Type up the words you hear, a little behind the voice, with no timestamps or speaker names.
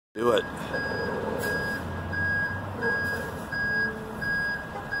Do it.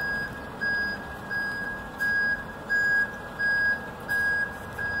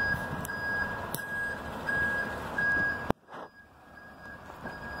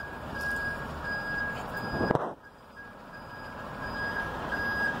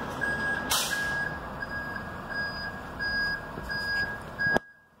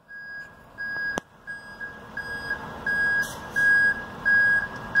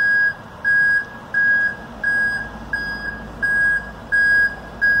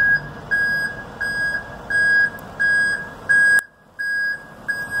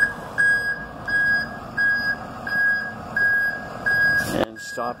 And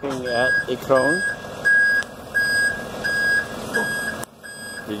stopping at the cone.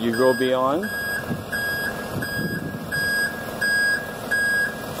 Did you go beyond?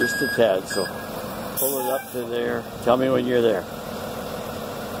 Just a tad, so pull it up to there. Tell me when you're there.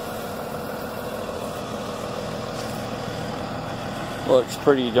 Looks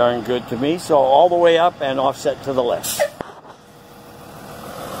pretty darn good to me. So all the way up and offset to the left.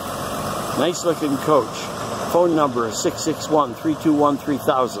 Nice looking coach. Phone number is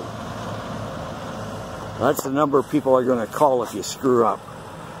 661-321-3000. That's the number people are going to call if you screw up.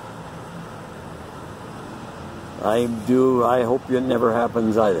 I hope it never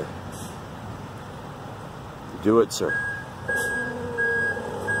happens either. Do it, sir.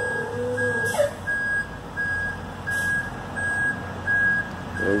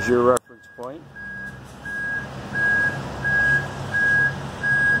 There's your reference point.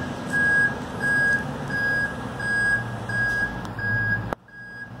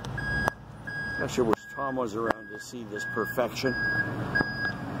 I sure wish Tom was around to see this perfection.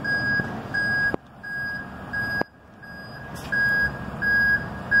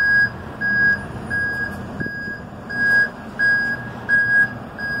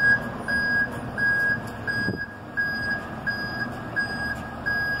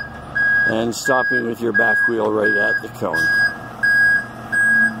 And stopping with your back wheel right at the cone.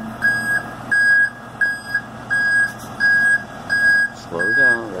 Slow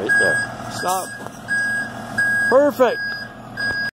down right there. Stop. Perfect.